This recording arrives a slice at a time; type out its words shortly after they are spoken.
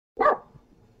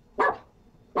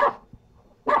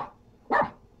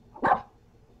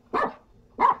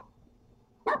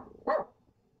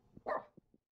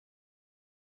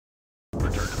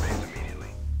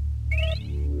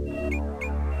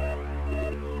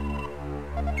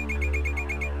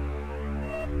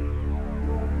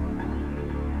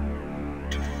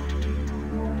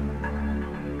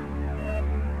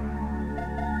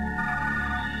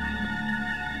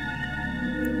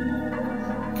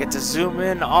to zoom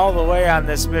in all the way on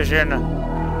this mission.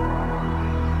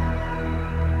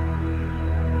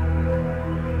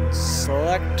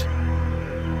 Select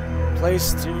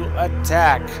place to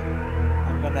attack.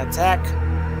 I'm gonna attack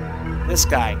this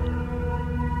guy.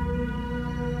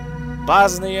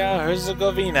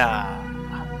 Bosnia-Herzegovina.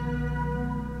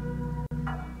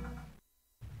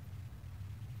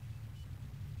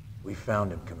 We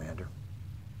found him, Commander.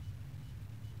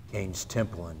 Kane's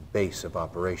temple and base of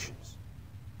operations.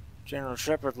 General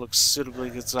Shepard looks suitably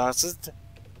exhausted.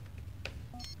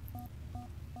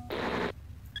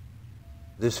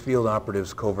 This field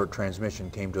operative's covert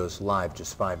transmission came to us live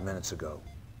just 5 minutes ago,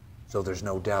 so there's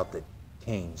no doubt that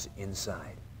Kane's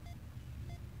inside.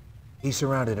 He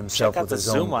surrounded himself with his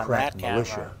own crack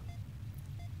militia.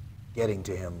 Getting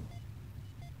to him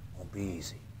won't be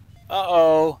easy.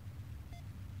 Uh-oh.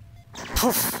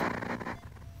 Poof.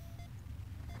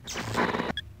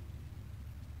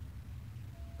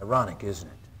 Ironic, isn't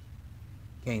it?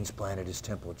 Kane's planted his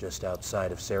temple just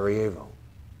outside of Sarajevo.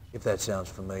 If that sounds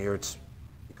familiar, it's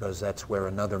because that's where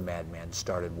another madman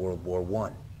started World War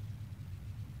I.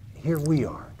 Here we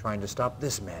are, trying to stop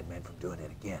this madman from doing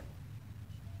it again.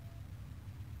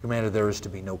 Commander, there is to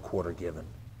be no quarter given.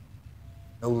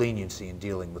 No leniency in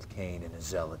dealing with Kane and his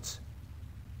zealots.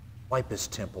 Wipe his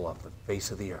temple off the face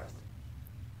of the earth.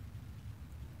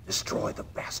 Destroy the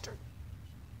bastard.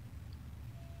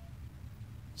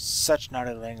 Such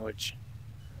naughty language.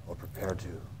 Or prepare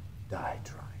to die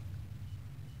trying.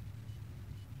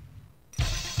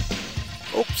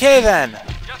 Okay then.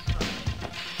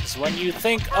 So when you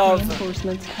think of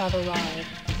reinforcements have arrived.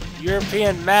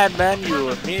 European madmen,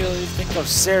 you immediately think of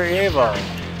Sarajevo.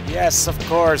 Yes, of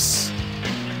course.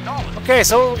 Okay,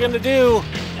 so what we're gonna do,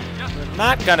 we're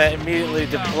not gonna immediately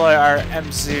deploy our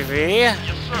MCV,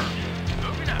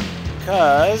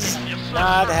 because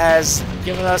Nod has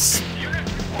given us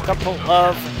a couple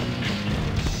of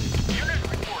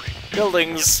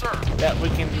buildings that we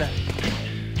can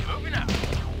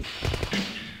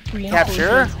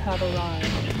capture. Have arrived.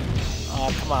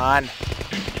 Oh, come on.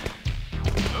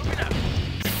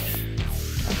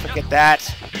 Forget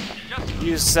that.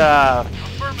 Use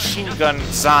machine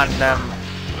guns on them.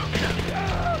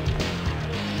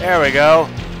 There we go.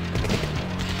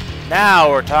 Now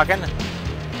we're talking.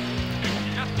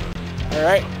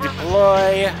 Alright,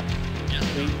 deploy.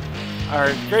 We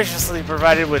are graciously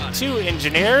provided with 2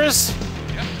 engineers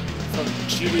from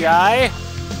GDI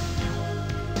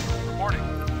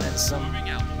and some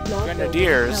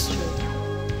grenadiers.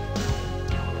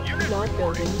 Lot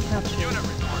building captured.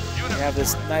 We have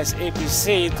this nice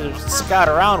APC to scout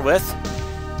around with.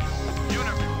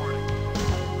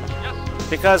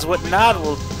 Because what Nod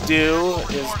will do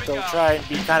is they'll try and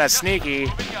be kind of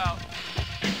sneaky.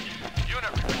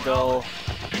 They'll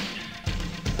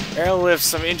airlift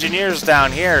some engineers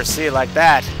down here, see, like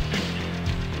that.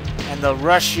 And they'll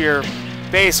rush your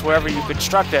base wherever you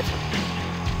construct it.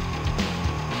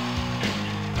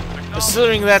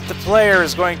 Assuming that the player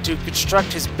is going to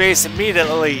construct his base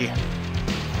immediately.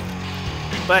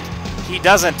 But he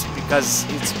doesn't, because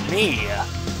it's me.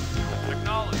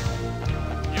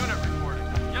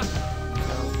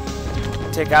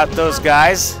 Take out those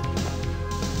guys.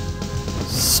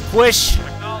 Squish!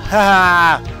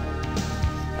 Haha!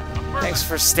 Thanks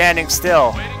for standing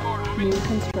still. New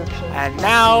construction. And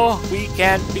now we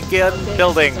can begin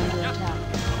building.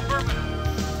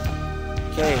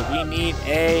 Okay, we need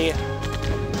a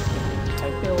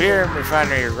tiberium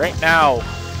refinery right now.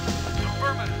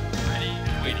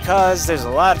 Because there's a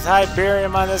lot of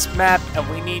tiberium on this map and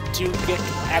we need to get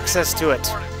access to it.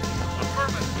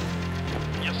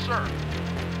 Yes, sir.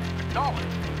 Acknowledged.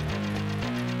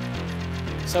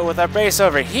 So with our base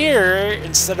over here,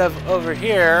 instead of over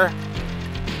here,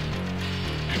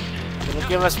 it'll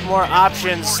give us more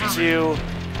options to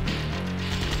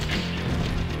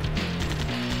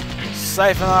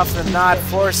siphon off the Nod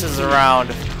forces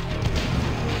around.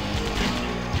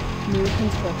 New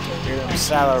construction. Tiberium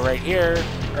silo right here,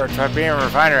 or tiberium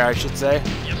refiner, I should say.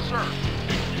 Yes, sir.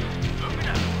 Moving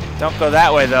out. Don't go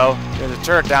that way though. There's a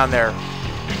turret down there.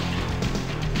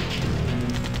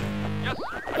 Yes,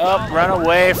 sir. Up, run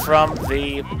away from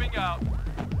the Moving out.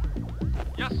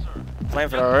 Yes, sir.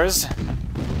 flamethrowers.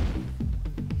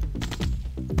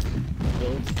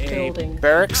 Build a Building.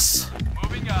 barracks.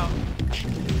 Moving out.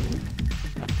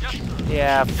 Yes, sir.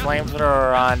 Yeah,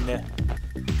 flamethrower on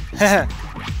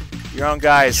your own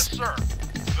guys. Yes, sir.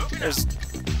 Moving There's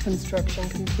Construction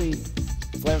complete.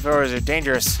 flamethrowers are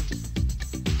dangerous.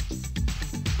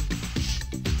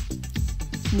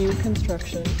 New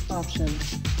construction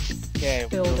options. Okay,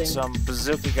 we'll build Building. some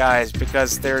bazooka guys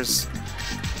because there's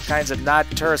a kinds of Nod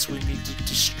turrets we need to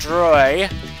destroy.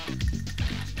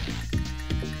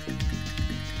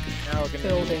 Now we're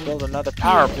going to build another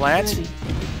power plant. Ready.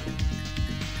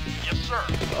 Yes, sir.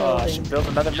 Oh, I should build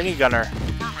another minigunner.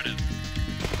 Affirmative.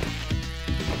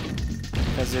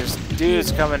 Because there's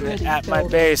dudes coming at my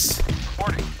base.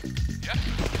 Reporting. Yes,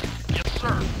 sir. Yes,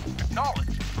 sir. Acknowledge.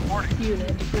 Reporting.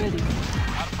 Unit ready.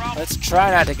 Not a problem. Let's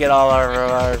try not to get all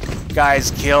our guys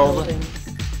killed Building.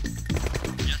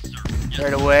 Yes, sir.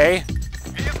 right away.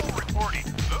 Vehicle reporting.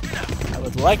 Moving out. I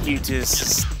would like you to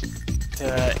Affirmative.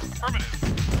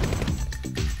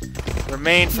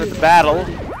 remain for the battle.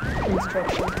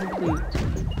 Construction complete.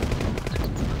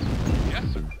 Yes,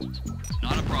 sir.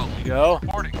 Not a problem. There you go.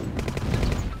 Reporting.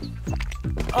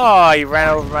 Oh, you ran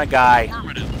over my guy.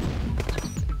 Affirmative.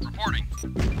 Reporting.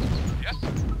 Yes, sir.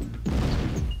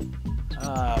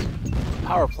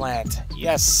 Power plant.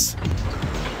 Yes.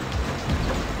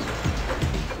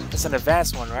 It's an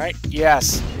advanced one, right?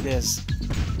 Yes, it is.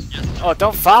 Yes, sir. Oh,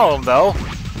 don't follow him, though.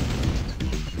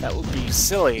 That would be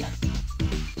silly.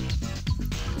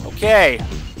 Okay.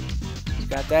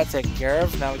 Got that taken care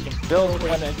of. Now we can build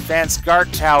an advanced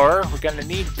guard tower. We're gonna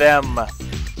need them.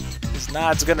 This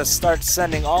Nod's gonna start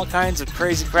sending all kinds of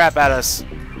crazy crap at us.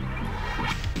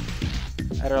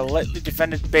 At our lightly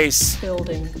defended base.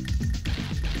 Building.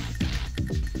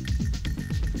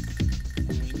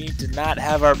 We need to not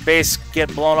have our base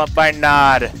get blown up by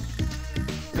Nod.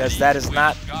 Because that is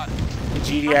not Got it. the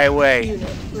GDI way. Unit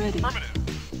ready. Affirmative.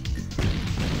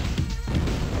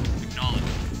 Acknowledge.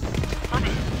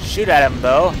 Affirmative. Shoot at him,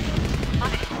 though.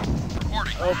 Affirmative.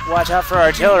 Reporting. Oh, watch out for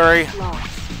artillery.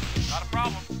 Lost. Not a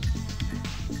problem.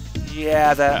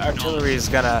 Yeah, the artillery is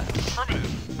gonna... Affirmative.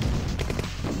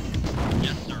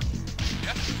 Yes, sir.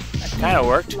 Yes, sir. That kind of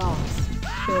worked. Lost.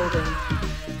 Building.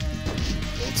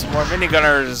 Build some more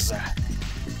minigunners.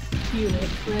 Unit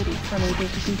ready. Unable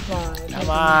to comply. Come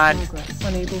on. Progress.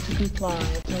 Unable to comply.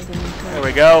 Building in There progress.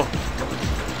 we go.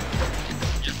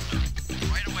 Yes, sir.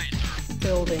 Right away, sir.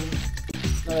 Building.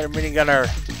 Another minigunner.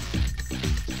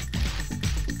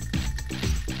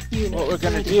 Unit What we're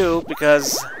gonna ready. do,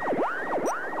 because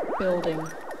Building.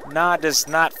 Nod does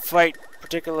not fight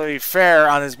particularly fair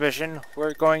on his mission,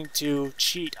 we're going to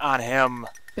cheat on him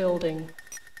Building.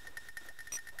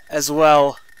 as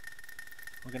well.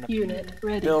 We're gonna Unit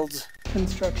ready. build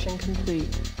Construction complete.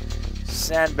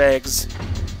 sandbags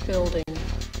Building.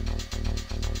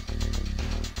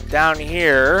 down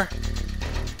here.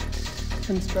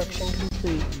 Construction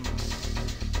complete.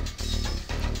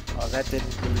 Oh, that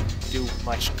didn't really do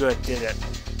much good, did it?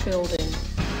 Building.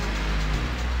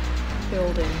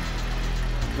 Building.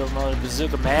 Build another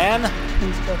bazooka man.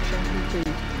 Construction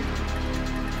complete.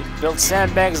 Build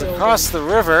sandbags across the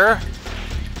river.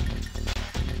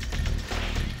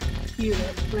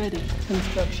 Unit ready.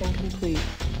 Construction complete.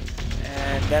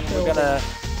 And then we're gonna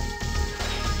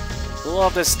blow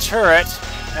up this turret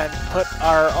and put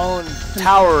our own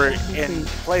tower in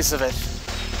place of it.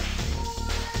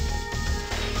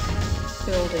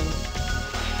 Building.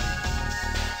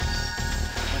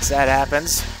 Once that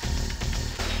happens,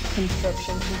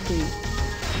 Construction complete.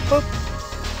 boop.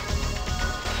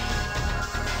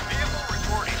 Vehicle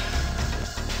reporting.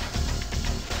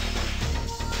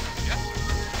 Yes,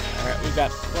 sir. Alright, we've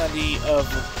got plenty of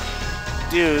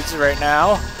dudes right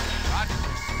now. Roger.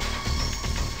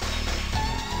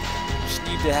 Just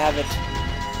need to have it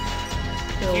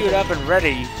Building. queued up and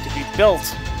ready to be built.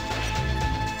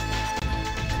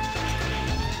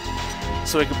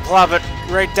 So we can plop it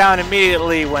right down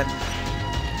immediately when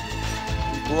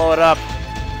we blow it up.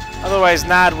 Otherwise,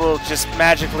 Nod will just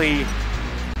magically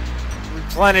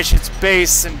replenish its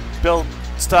base and build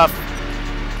stuff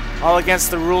all against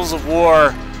the rules of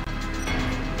war.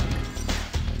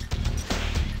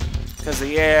 Because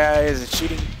the AI is a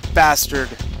cheating bastard.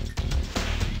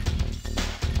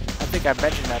 I think I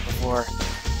mentioned that before.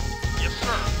 Yes,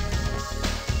 sir.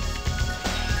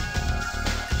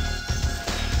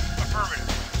 Affirmative.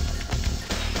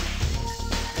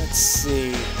 Let's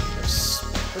see.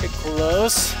 We're pretty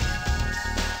close to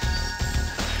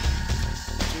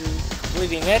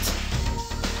completing it,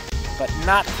 but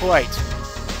not quite.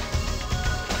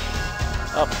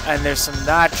 Oh, and there's some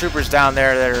Nod troopers down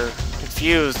there that are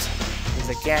confused because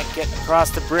they can't get across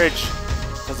the bridge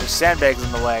because there's sandbags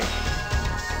in the way.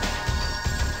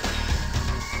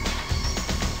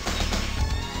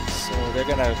 So they're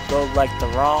gonna go like the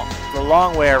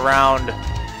long way around,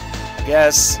 I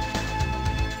guess.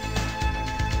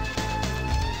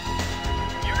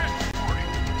 Unit reporting.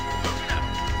 Moving out.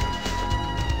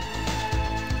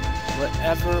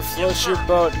 Whatever floats your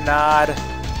boat, Nod.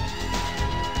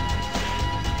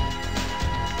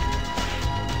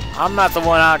 I'm not the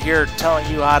one out here telling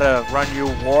you how to run your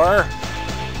war.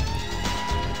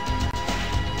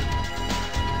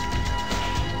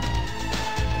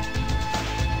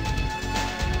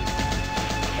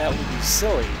 That would be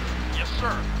silly. Yes,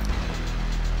 sir.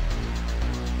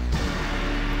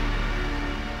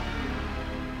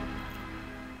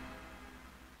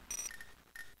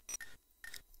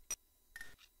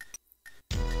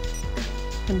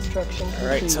 Construction complete.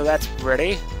 Alright, so that's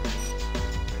ready.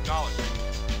 Acknowledged.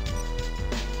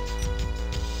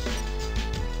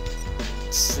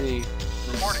 Let's see.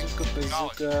 Reporting.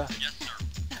 Bazooka. Yes,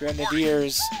 sir.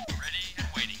 Grenadiers. Ready and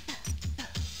waiting.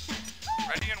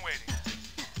 Ready and waiting.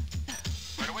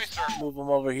 Right away, sir. Move them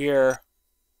over here.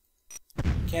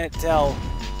 Can't tell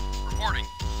Reporting.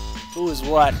 who is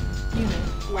what. Unit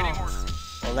Waiting lost. order.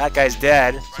 Well, that guy's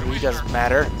dead, so he doesn't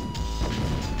matter.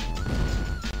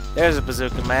 There's a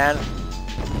bazooka man.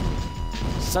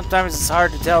 Sometimes it's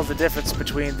hard to tell the difference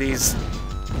between these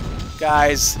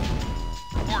guys.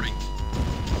 Reporting.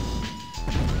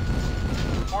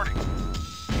 Reporting.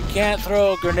 You can't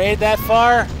throw a grenade that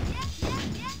far?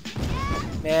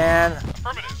 Man,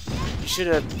 Affirmative. you should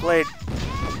have played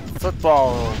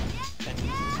football in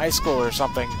high school or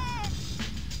something.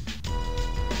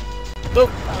 Boop!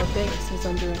 Our base is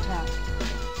under attack.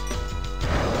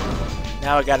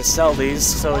 Now we gotta sell these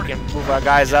so we can move our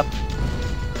guys up.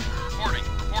 Reporting.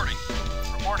 Reporting.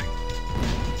 Reporting.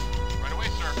 Right away,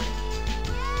 sir.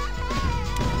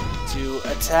 To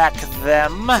attack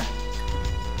them. I'm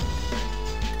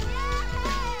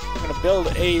gonna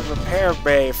build a repair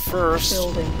bay first.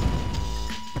 Building.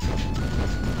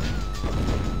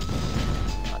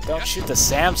 Don't shoot the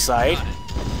SAM site.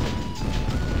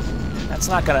 That's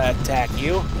not gonna attack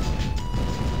you.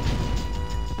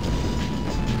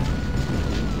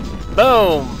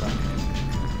 Boom!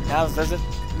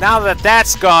 Now that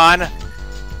that's gone,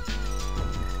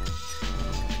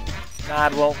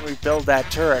 God won't rebuild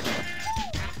that turret.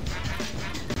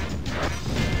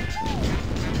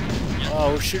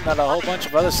 Oh, we're shooting at a whole bunch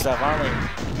of other stuff, aren't we?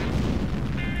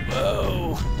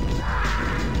 Whoa!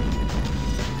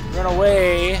 Run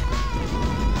away!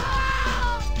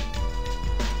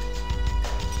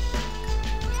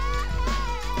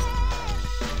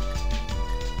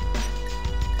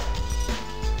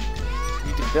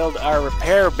 Build our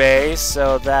repair bay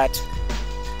so that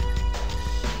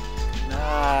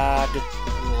Nod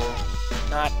will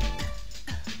not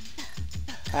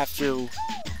have to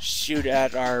shoot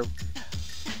at our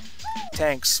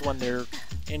tanks when they're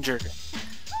injured.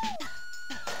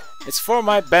 It's for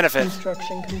my benefit.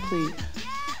 Construction complete.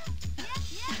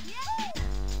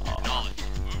 Acknowledged.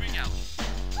 Moving out.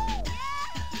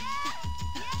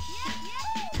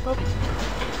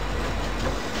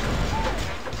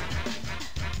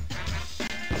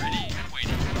 Ready and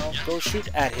waiting. Well, Yes, go shoot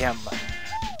at him.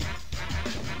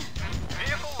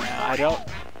 Vehicle ready.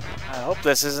 I hope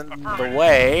this isn't in the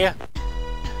way. Yes,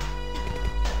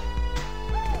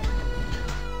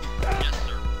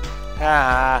 sir.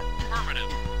 Ah,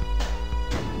 Affirmative.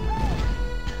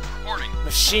 Reporting.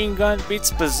 machine gun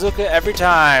beats bazooka every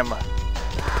time.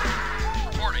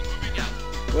 Reporting. Moving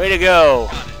out. Way to go,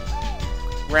 Got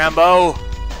it. Rambo.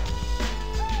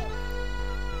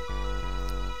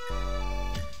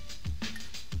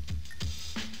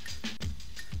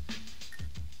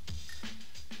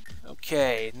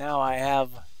 Okay, now I have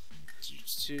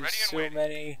so waiting.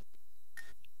 many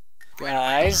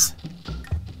guys.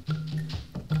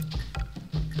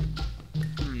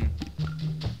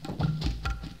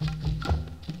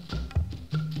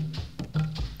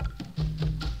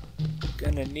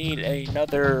 Gonna need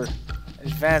another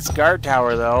advanced guard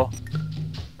tower though,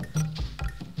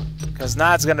 because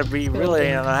Nod's gonna be really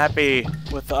unhappy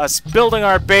with us building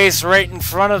our base right in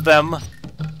front of them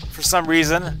for some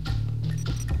reason.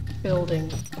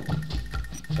 Building.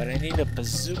 But I need a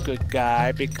bazooka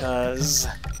guy because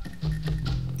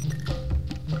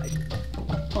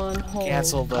On hold.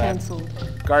 Cancel the- Cancelled.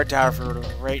 guard tower for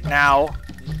right now.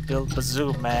 Build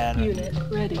bazooka man. Unit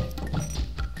ready.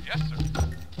 Yes, sir.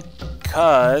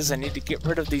 Because I need to get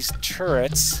rid of these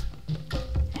turrets.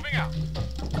 Moving out.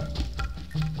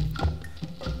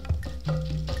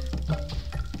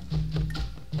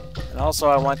 And also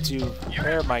I want to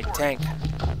repair my tank.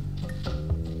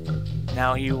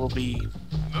 Now he will be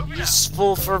Moving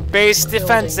useful for base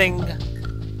defensing. out.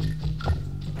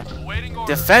 Awaiting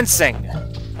order. Defensing!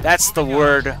 That's the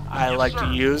word I Yes, like sir.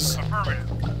 to use.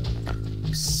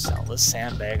 Affirmative. Sell this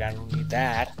sandbag, I don't need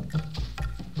that.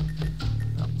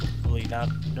 Probably not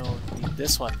need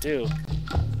this one too.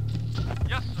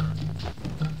 Yes, sir.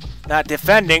 Not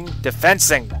defending,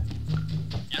 defensing.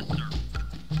 Yes, sir.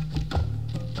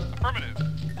 Affirmative.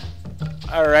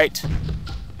 Alright.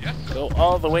 Yes. Go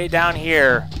all the way down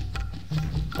here.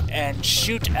 And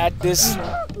shoot at this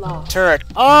Unit lost. turret.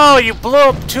 Oh, you blew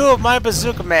up 2 of my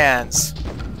bazooka mans.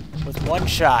 With 1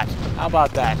 shot. How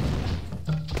about that?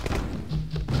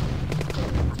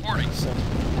 Reporting. Some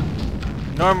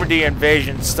Normandy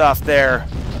invasion stuff there.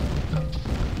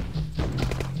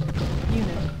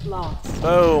 Unit lost.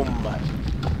 Boom.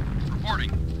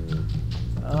 Reporting.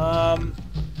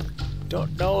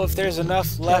 Don't know if there's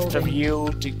enough left of you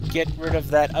to get rid of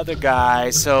that other guy,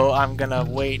 so I'm gonna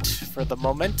wait for the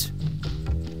moment.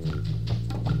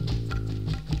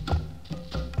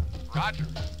 Roger.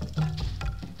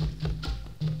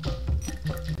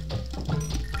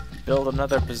 Build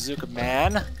another bazooka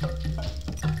man.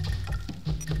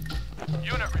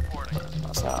 Unit reporting.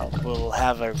 Also, we'll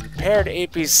have a repaired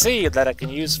APC that I can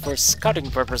use for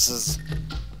scouting purposes.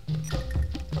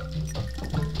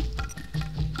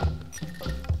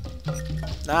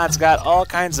 Now it's got all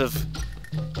kinds of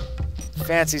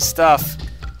fancy stuff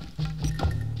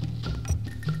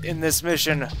in this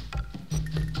mission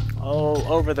all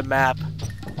over the map.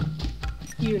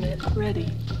 Unit ready.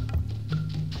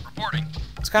 Reporting.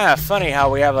 It's kind of funny how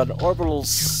we have an orbital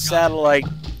satellite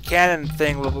cannon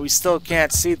thing, but we still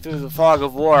can't see through the fog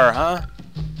of war, huh?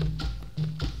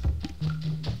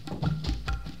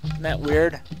 Isn't that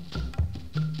weird?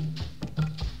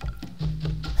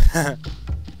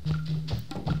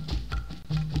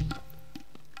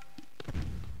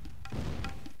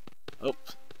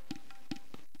 Oops.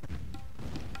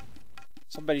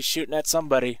 Somebody's shooting at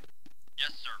somebody.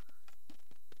 Yes, sir.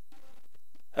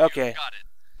 Okay. Got it.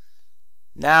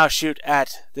 Now shoot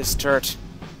at this turret.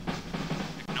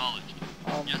 Acknowledged.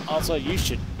 Yes, sir. Also, you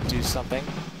should do something.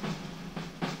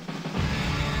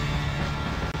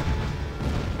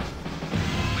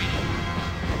 Waiting.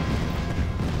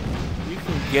 You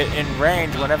can get in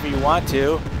range whenever you want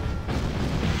to.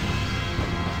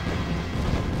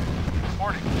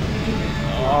 Reporting.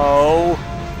 Oh,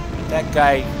 that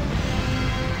guy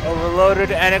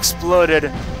overloaded and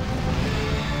exploded.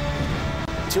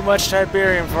 Too much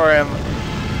tiberium for him.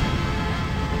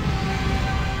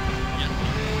 Yes,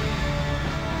 sir.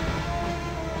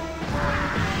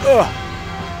 Ugh.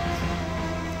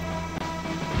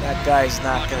 That guy's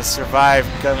not gonna survive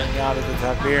coming out of the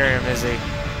tiberium, is he?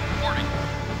 Reporting.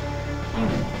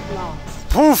 Unit lost.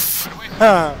 Poof!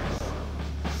 Huh.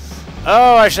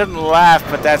 Oh, I shouldn't laugh,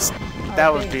 but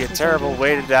that would be a terrible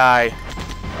way to die.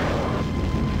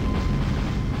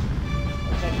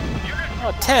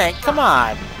 Oh, tank, come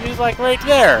on! He's like right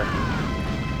there.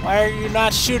 Why are you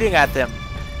not shooting at them?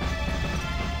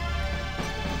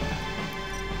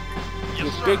 Yes,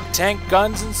 With sir. big tank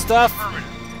guns and stuff? Affirmative.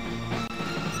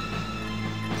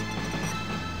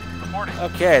 Reporting.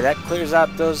 Okay, that clears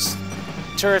out those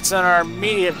turrets in our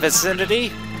immediate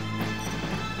vicinity.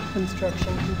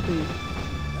 Construction complete.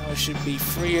 Now we should be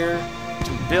freer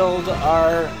to build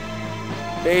our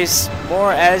base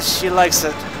more as she likes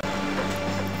it.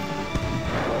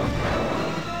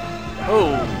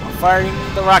 Oh, firing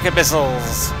the rocket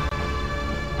missiles.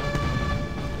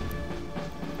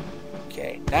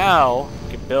 Okay, now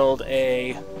we can build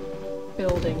a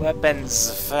Building.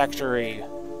 weapons factory.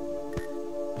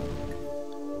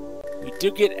 We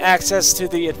do get access to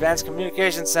the Advanced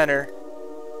Communication Center.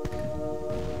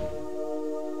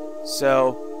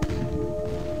 So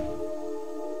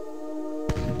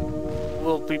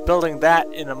we'll be building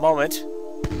that in a moment.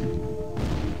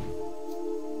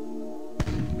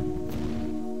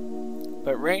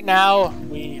 But right now,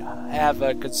 we have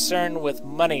a concern with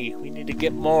money. We need to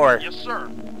get more. Yes, sir.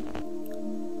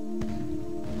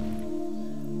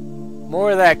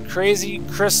 More of that crazy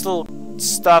crystal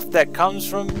stuff that comes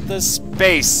from the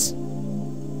space.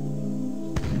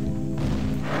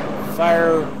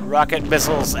 Fire rocket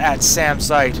missiles at SAM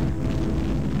site.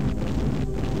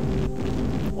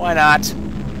 Why not?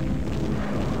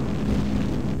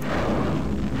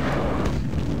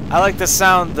 I like the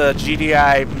sound the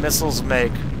GDI missiles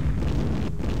make.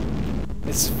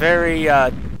 It's very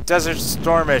Desert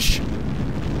Stormish.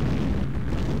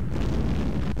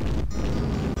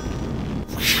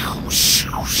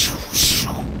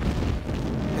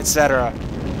 Etc.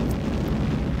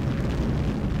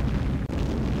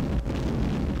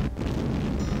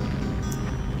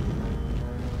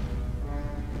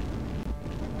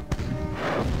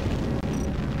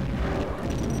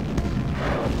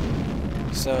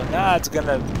 So now it's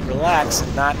gonna relax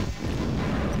and not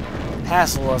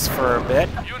hassle us for a bit,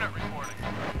 Unit reporting.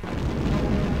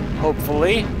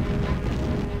 hopefully.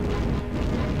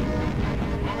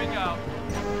 Moving out.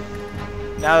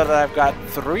 Now that I've got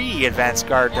 3 advanced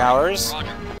guard towers.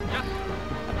 Roger. Yes,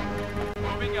 sir.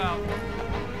 Moving out.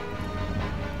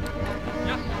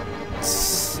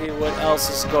 see what else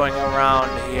is going around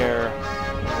here.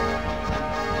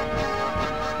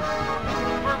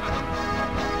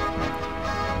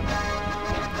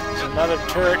 There's another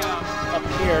turret up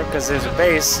here because there's a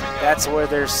base. That's where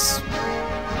there's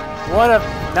one of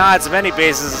Nod's many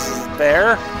bases is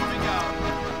there.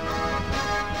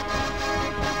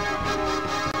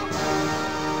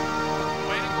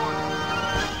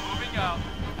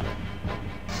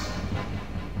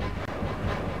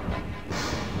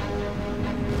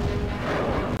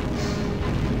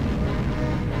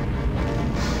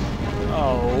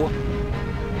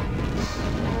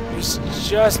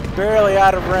 Just barely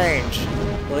out of range.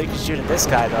 Well, he can shoot at this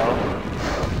guy, though.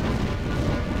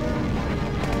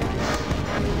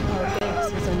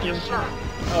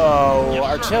 Oh,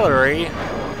 artillery.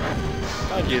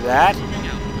 Don't do that.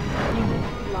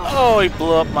 Oh, he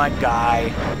blew up my guy.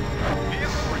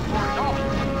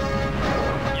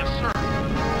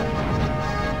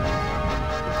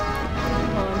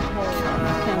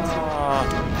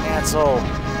 Cancel.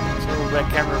 So we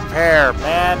can repair,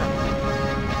 man.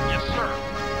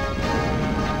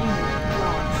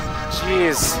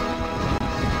 Jeez.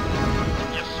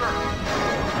 Yes, sir.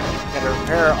 Gotta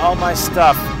repair all my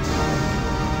stuff.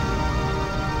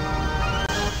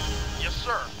 Yes,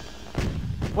 sir.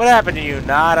 What happened to you,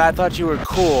 Nod? I thought you were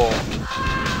cool.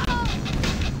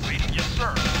 Waiting, yes,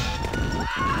 sir.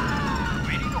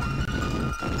 Waiting orders.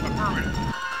 Affirmative.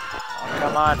 Oh,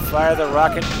 come on, fire the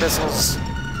rocket missiles.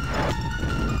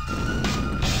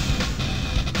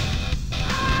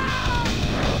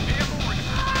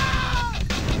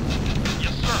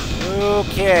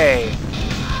 Okay.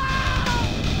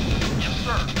 Yes,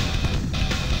 sir.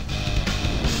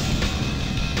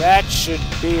 That should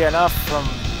be enough from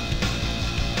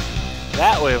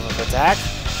that wave of attack.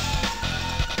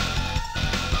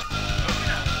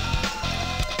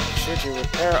 Make sure to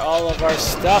repair all of our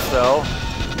stuff, though.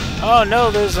 Oh no,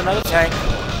 there's another tank.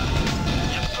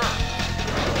 Yes, sir.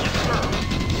 Yes, sir.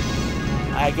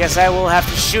 I guess I will have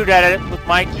to shoot at it with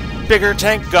my bigger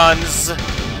tank guns.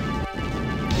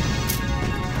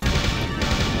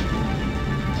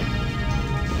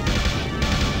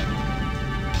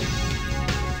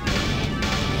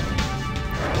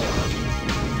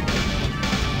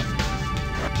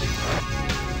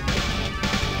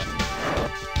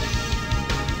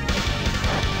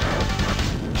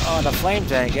 The flame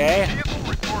tank, eh? Vehicle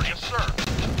report, yes, sir.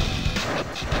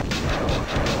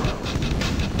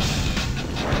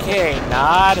 Okay,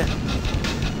 Nod.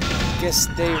 Guess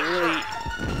they really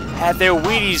had their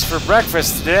Wheaties for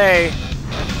breakfast today.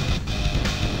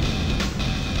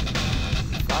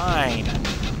 Fine.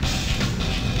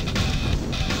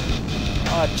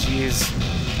 Oh, jeez.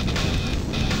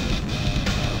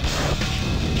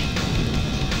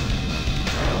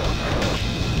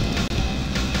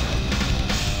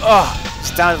 Oh,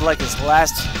 it's down to like his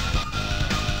last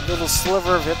little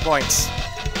sliver of hit points.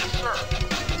 Yes, sir.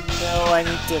 No, I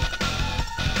need to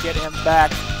get him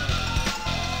back.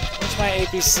 Where's my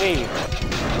APC?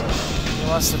 He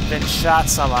must have been shot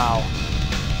somehow.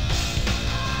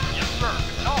 Yes, sir.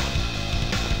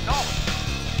 Acknowledge.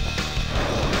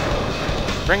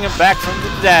 Bring him back from the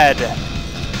dead.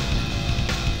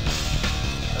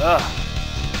 Ugh.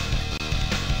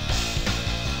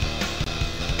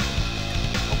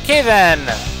 Okay then.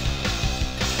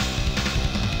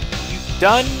 You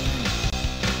done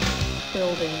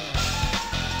Building.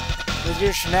 with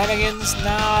your shenanigans,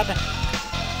 Nod?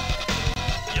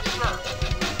 Yes, sir.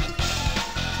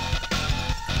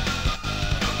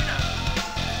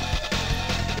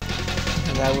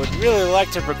 And I would really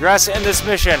like to progress in this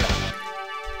mission.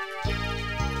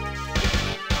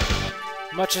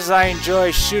 Much as I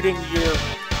enjoy shooting your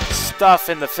stuff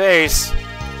in the face,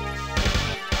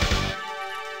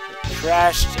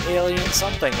 crashed alien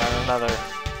something or another.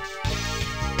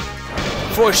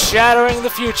 Foreshadowing the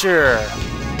future.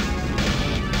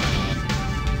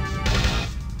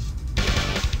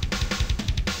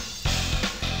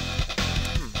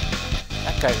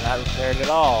 That guy's not repaired at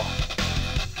all.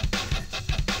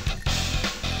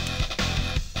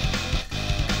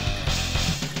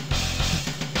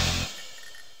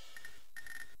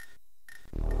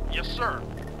 Yes, sir.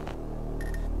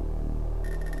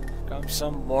 Comes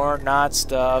some more Nod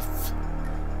stuff.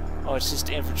 Oh, it's just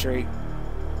infantry.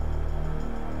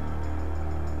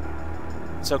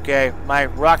 It's okay. My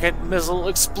rocket missile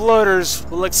exploders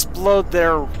will explode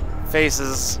their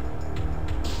faces.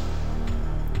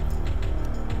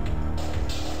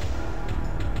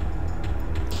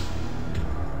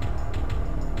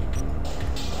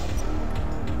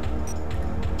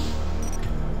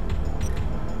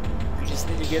 We just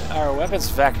need to get our weapons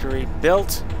factory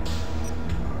built so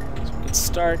we can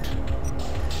start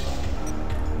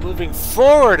moving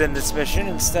forward in this mission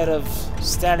instead of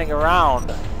standing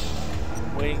around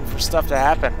waiting for stuff to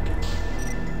happen.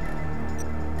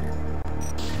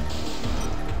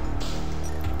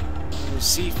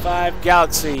 C5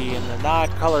 Galaxy in the nod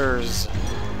colors.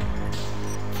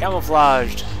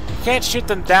 Camouflaged. You can't shoot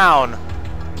them down. It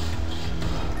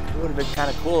would have been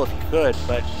kind of cool if you could,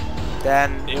 but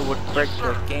then it would break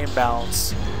the game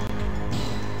balance.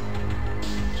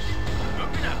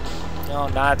 Oh,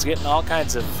 Nod's getting all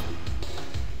kinds of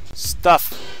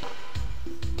stuff.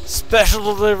 Special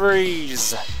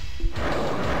deliveries.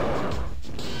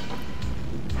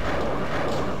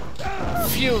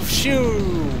 Phew,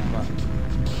 shoo.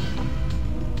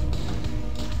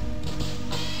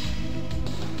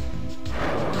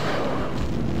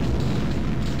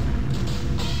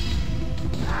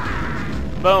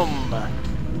 Boom.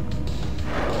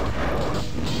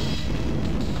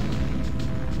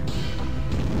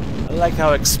 I like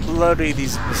how explodey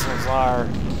these missiles are.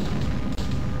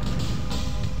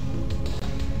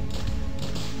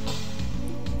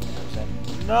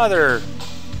 There's another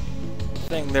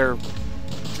thing they're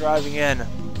driving in.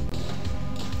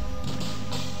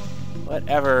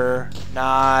 Whatever.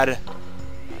 Nod.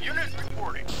 Unit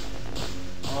reporting.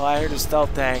 Oh, I heard a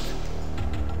stealth tank.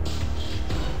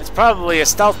 It's probably a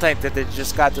stealth tank that they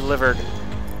just got delivered.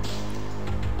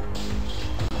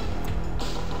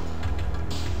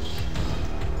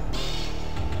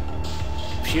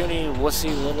 Puny, wussy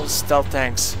little stealth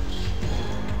tanks.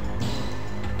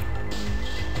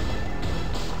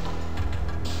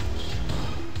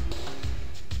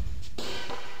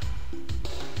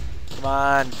 Come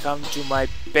on, come to my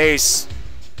base.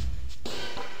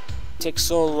 Takes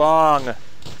so long.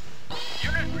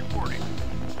 Unit reporting.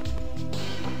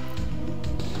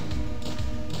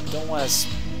 Don't want to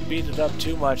speed it up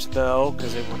too much though,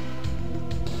 because it would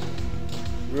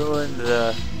ruin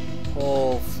the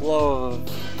whole flow of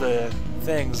the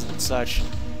things and such.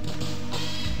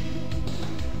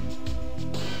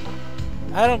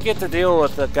 I don't get the deal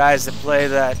with the guys that play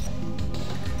that.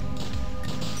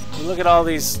 You look at all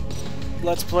these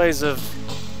Let's Plays of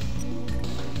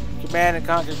Command and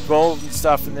Conquer Gold and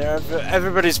stuff, and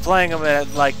everybody's playing them at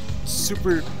like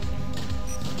super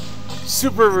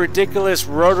ridiculous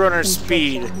Roadrunner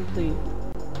speed. Complete.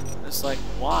 It's like,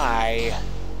 why?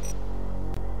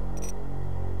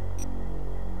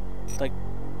 Like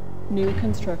New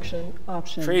construction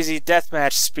options. crazy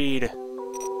deathmatch speed.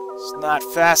 It's not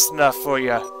fast enough for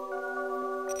you.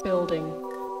 Building.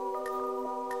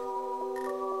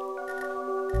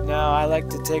 No, I like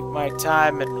to take my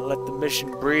time and let the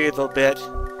mission breathe a bit.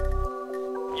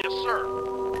 Yes, sir.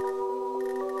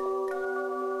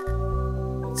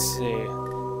 Let's see.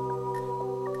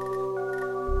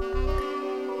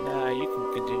 Nah, you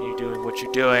can continue doing what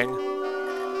you're doing.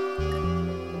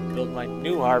 Build my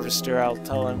new harvester, I'll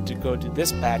tell him to go to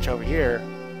this patch over here.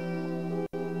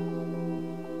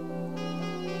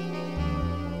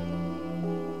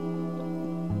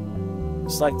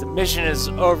 It's like the mission is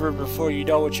over before you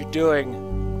know what you're doing.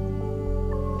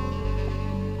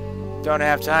 Don't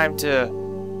have time to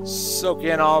soak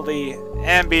in all the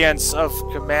ambience of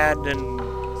command and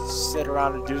sit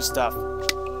around and do stuff.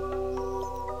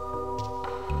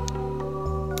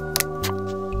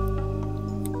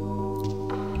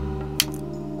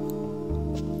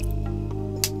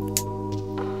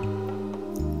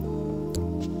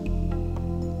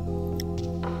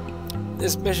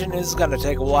 This mission is gonna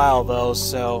take a while though,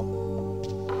 so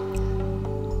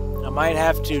I might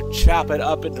have to chop it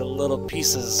up into little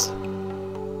pieces.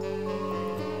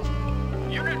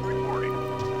 Unit reporting.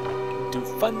 Do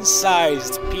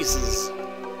fun-sized pieces.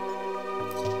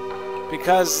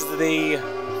 Because the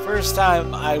first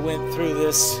time I went through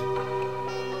this,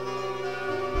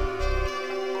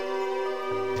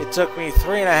 it took me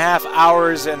 3.5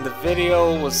 hours and the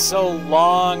video was so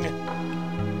long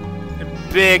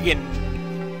and big,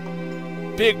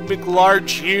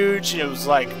 large, huge, and it was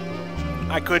like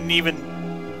I couldn't even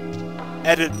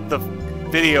edit the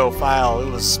video file. It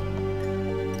was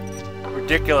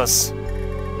ridiculous.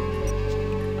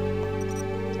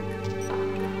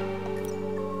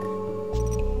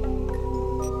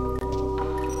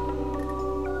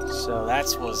 So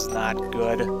that was not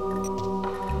good.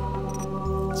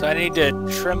 So I need to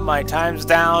trim my times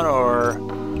down or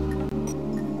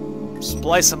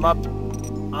splice them up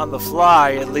on the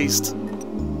fly at least.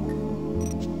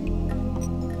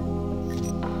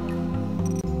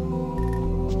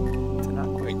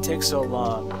 Take so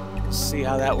long. Let's see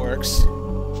how that works.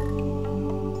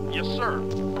 Yes, sir.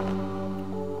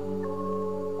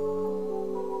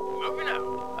 Moving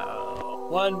out.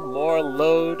 One more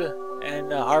load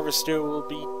and the harvester will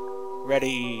be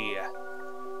ready.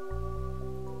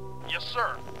 Yes,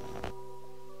 sir.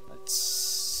 Let's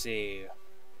see.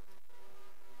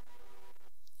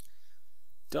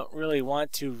 Don't really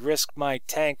want to risk my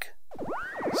tank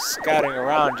scouting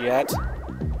around yet.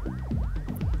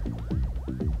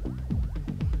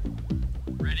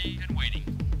 Ready and waiting.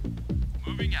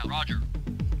 Moving out. Roger.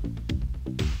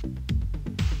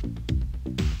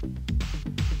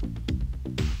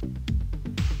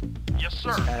 Yes,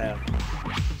 sir. Kind of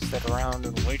sit around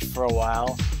and wait for a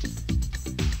while.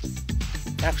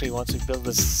 Actually, once we build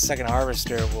this second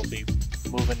harvester, we'll be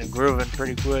moving and grooving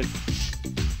pretty good.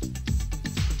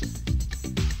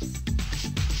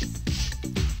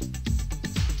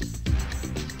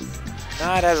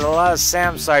 Now it has a lot of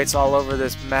SAM sites all over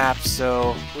this map,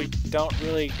 so we don't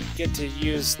really get to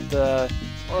use the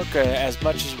Orca as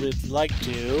much as we'd like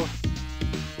to.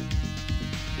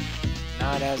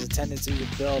 Now it has a tendency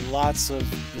to build lots of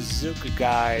bazooka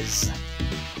guys.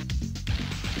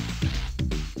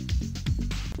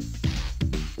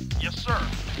 Yes, sir.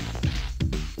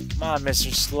 Come on,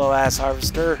 Mr. Slow-Ass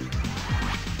Harvester.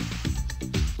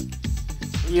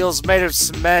 Wheels made of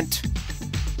cement.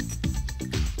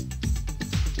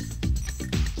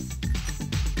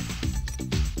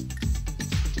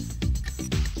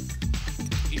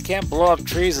 You can't blow up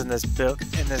trees in this build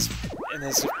in this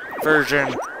version.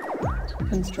 That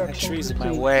Construction tree's in my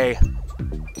complete. way.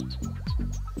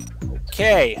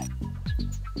 Okay.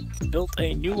 Built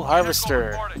a new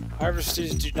harvester.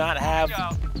 Harvesters do not have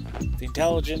the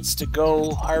intelligence to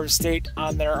go harvestate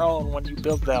on their own when you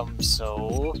build them,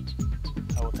 so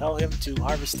I will tell him to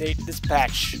harvestate this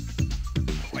patch.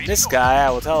 This guy, I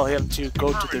will tell him to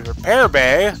go to the repair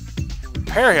bay and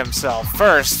repair himself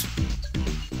first.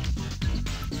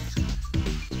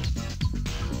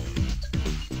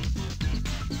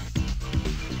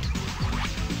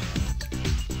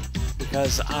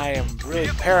 Because I am really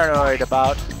paranoid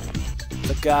about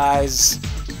the guys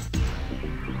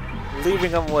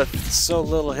leaving them with so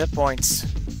little hit points.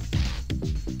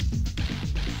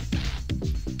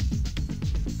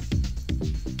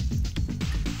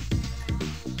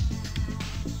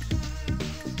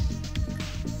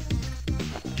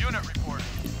 Unit reporting.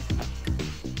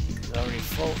 It's already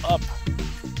full up.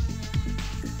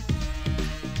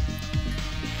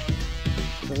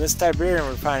 So this tiberium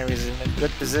refinery is in a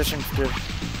good position to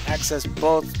access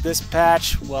both this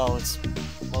patch, well, it's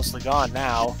mostly gone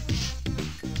now,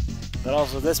 but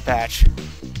also this patch.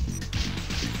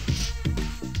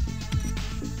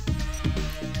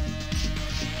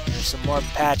 There's some more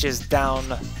patches down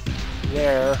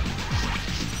there.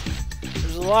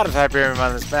 There's a lot of tiberium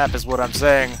on this map is what I'm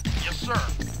saying. Yes, sir.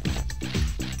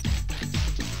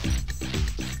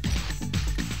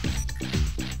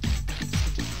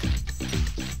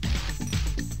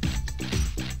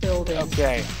 Building.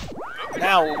 Okay,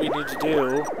 now what we need to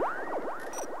do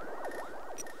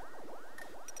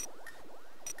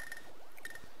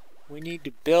we need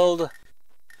to build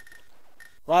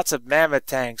lots of mammoth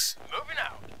tanks. Moving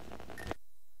out.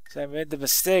 So I made the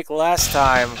mistake last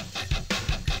time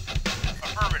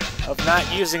Affirmative. of not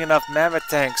using enough mammoth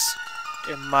tanks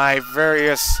in my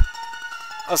various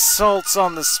assaults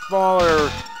on the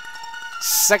smaller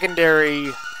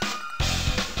secondary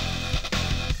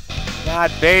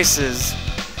not bases.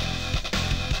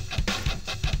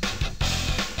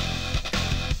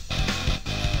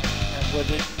 And would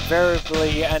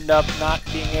invariably end up not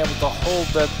being able to hold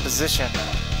the position.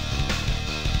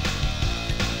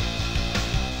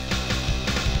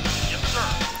 Yes, sir.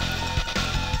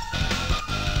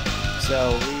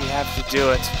 So we have to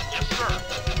do it. Yes, sir.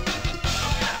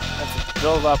 Have to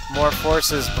build up more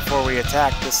forces before we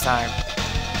attack this time.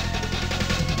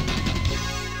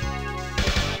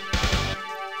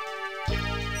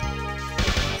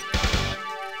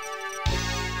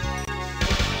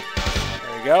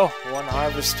 There we go. One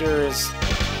harvester is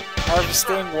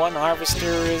harvesting, one harvester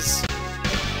is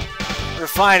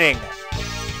refining.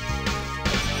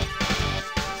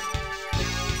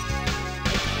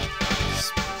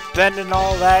 Spending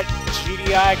all that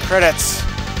GDI credits.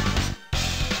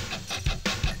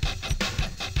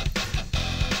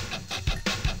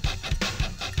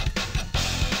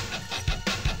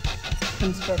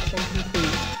 Construction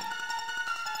complete.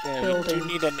 Okay, we do Building.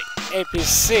 need an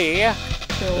APC.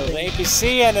 Build an Building. APC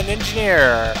and an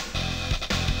engineer.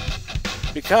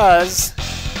 Because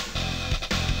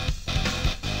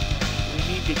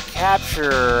we need to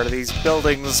capture these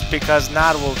buildings, because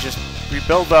not we'll just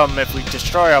rebuild them if we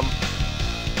destroy them.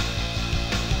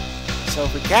 So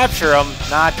if we capture them,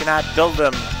 not cannot build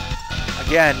them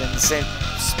again in the same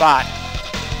spot.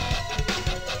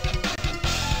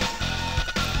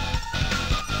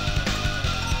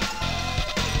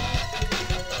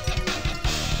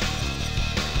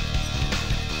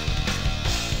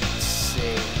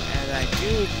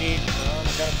 do need... I'm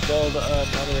going to build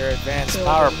another advanced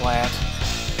power plant.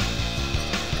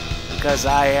 Because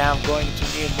I am going to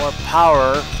need more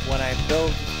power when I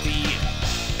build the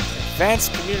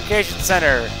Advanced Communication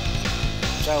Center.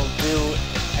 Which I will do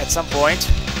at some point.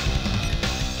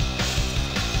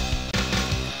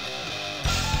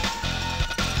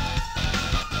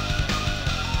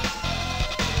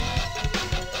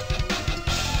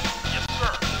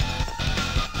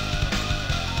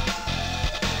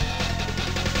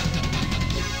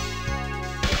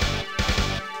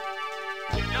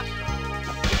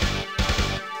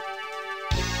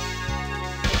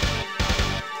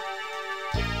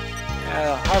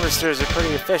 Harvesters are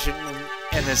pretty efficient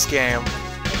in this game.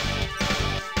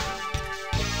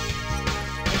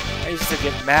 I used to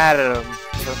get mad at them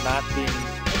for not being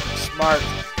smart,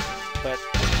 but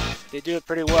they do it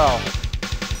pretty well.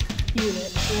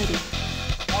 Unit ready.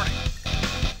 Reporting.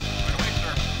 Right away,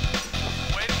 sir.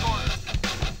 Waiting orders.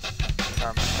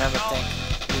 Remember thing.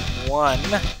 Group 1.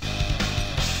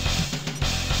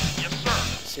 Yes, sir.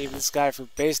 Save this guy for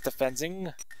base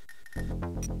defensing.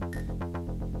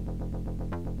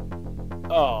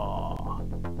 Oh.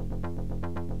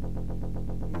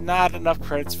 Not enough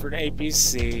credits for an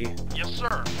APC. Yes,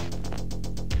 sir.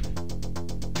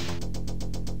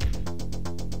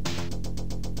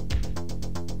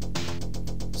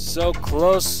 So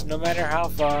close, no matter how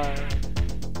far.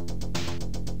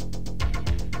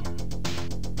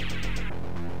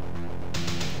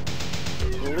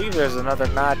 I believe there's another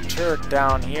Nod turret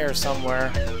down here somewhere.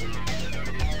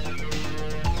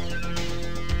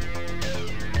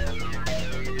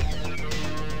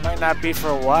 Might not be for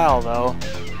a while, though.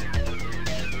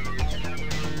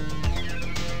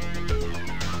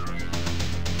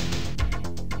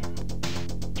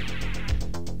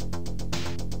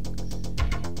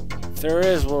 If there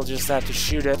is, we'll just have to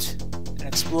shoot it and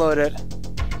explode it.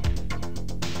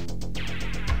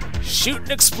 Shoot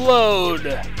and explode!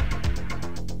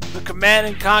 The Command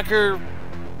and Conquer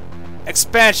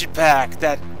expansion pack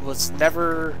that was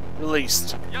never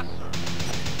released. Yes, sir.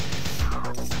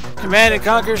 Command and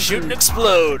Conquer, shoot and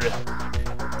explode!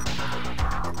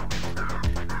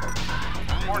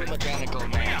 Mechanical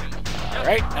man.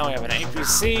 Alright, now we have an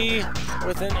APC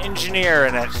with an engineer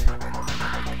in it.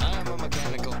 I'm a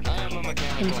mechanical. I'm a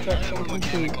mechanical. Construction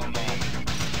complete.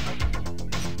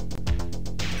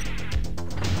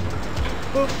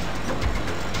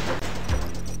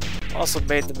 Also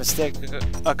made the mistake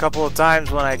a couple of times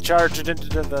when I charged it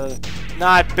into the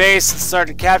Nod base and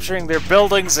started capturing their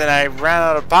buildings, and I ran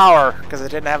out of power because I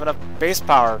didn't have enough base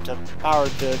power to power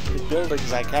the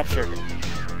buildings I captured.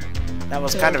 That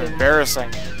was kind of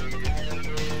embarrassing.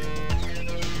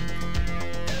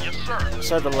 Yes, sir.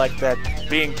 Sort of like that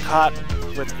being caught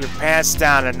with your pants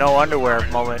down and no underwear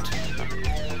moment.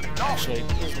 Actually,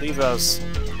 just leave those.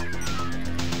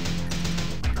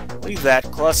 Leave that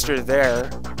cluster there.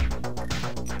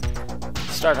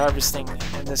 Start harvesting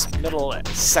in this middle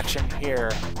section here.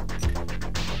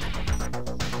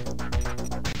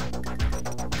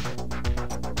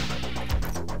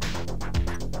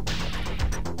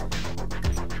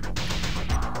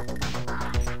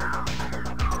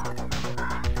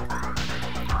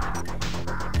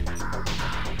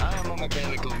 I'm a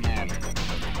mechanical man.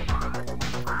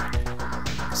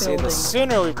 See, the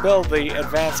sooner we build the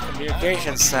Advanced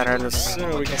Communication Center, the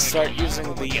sooner we can start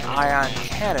using the ion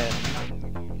cannon.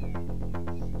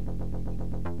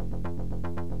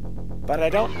 But I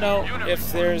don't know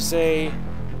if there's a...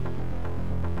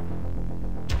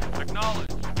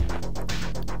 Acknowledged.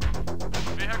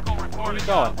 Vehicle Where are reporting. you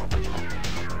going?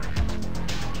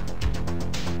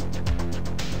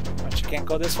 But you can't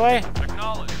go this way?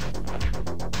 Acknowledged.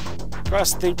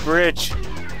 Cross the bridge.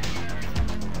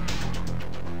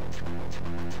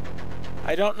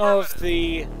 I don't know if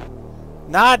the...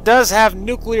 Nod does have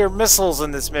nuclear missiles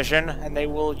in this mission, and they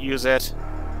will use it.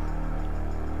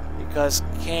 Because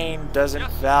Kane doesn't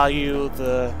value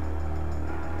the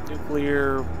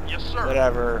nuclear Yes, sir.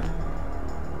 whatever.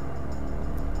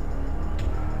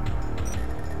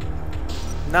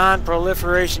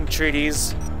 Non-proliferation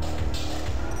treaties.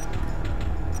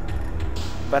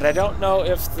 But I don't know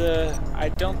if the...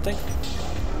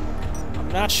 I'm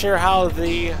not sure how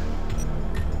the...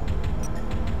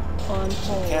 On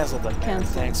hold. Cancel the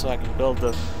thing so I can build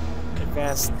the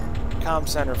advanced comm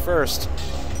center first.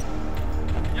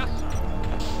 Yes, sir.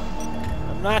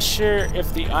 I'm not sure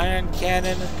if the ion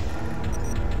cannon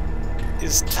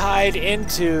is tied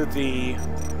into the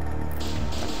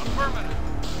Affirmative.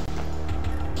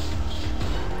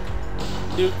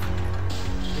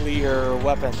 nuclear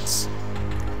weapons.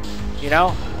 You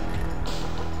know?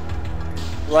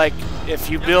 Like, if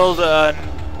you build a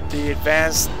the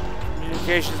advanced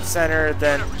communications center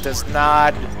then does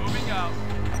not Moving out.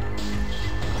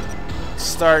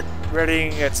 start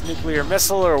readying its nuclear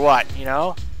missile or what, you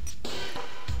know?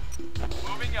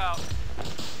 Moving out.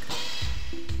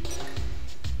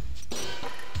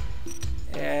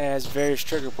 Yeah, it has various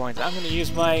trigger points. I'm going to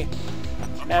use my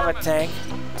mammoth tank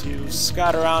to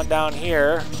scout around down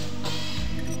here.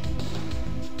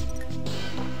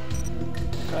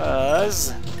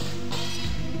 Because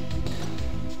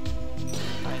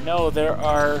I know there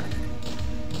are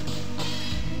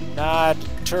Nod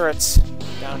turrets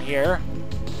down here.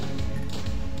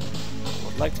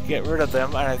 Would like to get rid of them,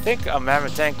 and I think a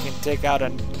mammoth tank can take out a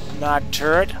Nod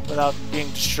turret without being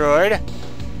destroyed.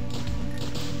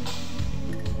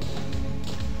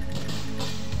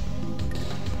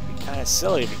 Be kind of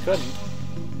silly if you couldn't.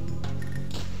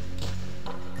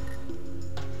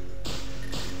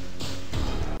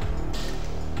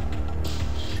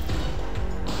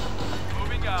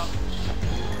 Moving out.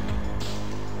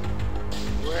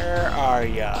 Where are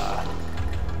ya?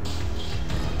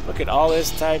 Look at all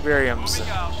this tiberiums.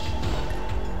 Moving out.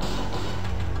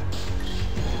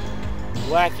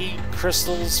 Wacky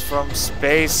crystals from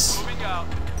space. Moving out.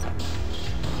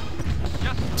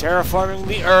 Yes. Terraforming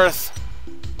the Earth.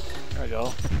 There we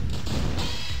go.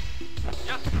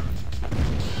 Yes.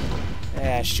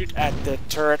 Yeah, shoot at the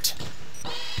turret.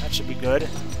 That should be good.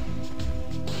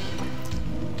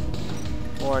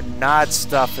 More Nod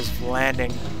stuff is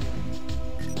landing.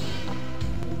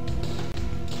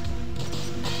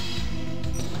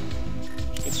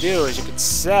 What you can do is you can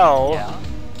sell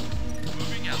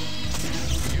Moving out.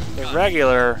 the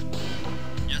regular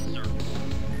Yes, sir.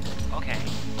 Okay.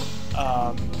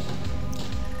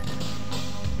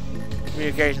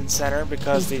 communication center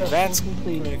because the advanced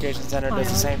communication center does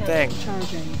the same thing.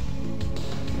 Charging.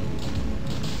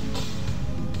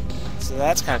 So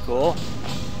that's kind of cool.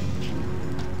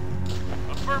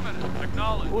 Affirmative.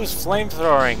 Acknowledge. Who's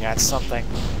flamethrowing at something?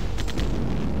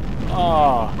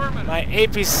 Oh, my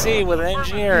APC with an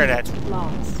engineer in it.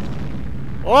 Lost.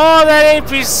 Oh, that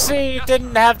APC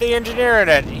didn't have the engineer in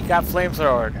it. He got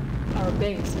flamethrowered. Our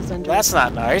base is under That's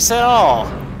not nice at all.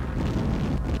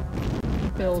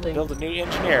 building. Build a new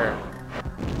engineer.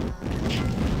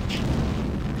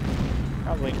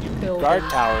 Probably new Building. guard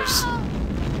towers.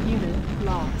 Unit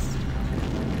lost.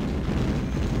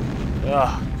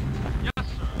 Ugh. Yes,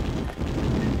 sir.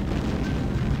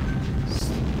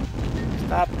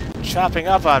 Stop chopping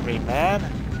up on me, man.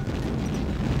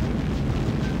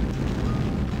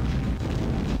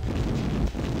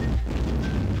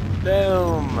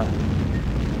 Boom.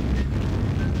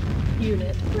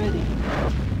 Unit ready.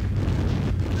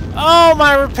 Oh,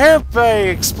 my repair bay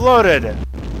exploded.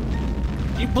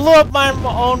 You blew up my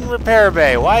own repair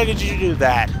bay. Why did you do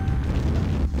that?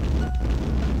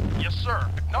 Yes, sir.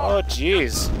 Oh, Acknowledge.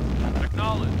 jeez.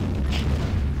 Acknowledge.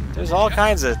 There's all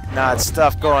kinds of Nod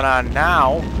stuff going on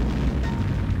now.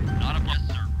 Not a yes,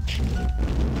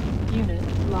 sir.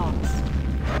 Unit lost.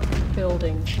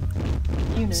 Building.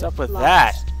 Unit What's up with lost.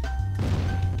 that?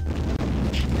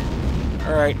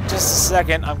 Alright, just a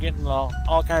second. I'm getting all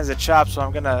kinds of chops, so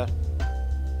I'm gonna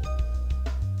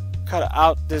cut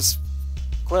out this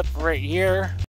clip right here.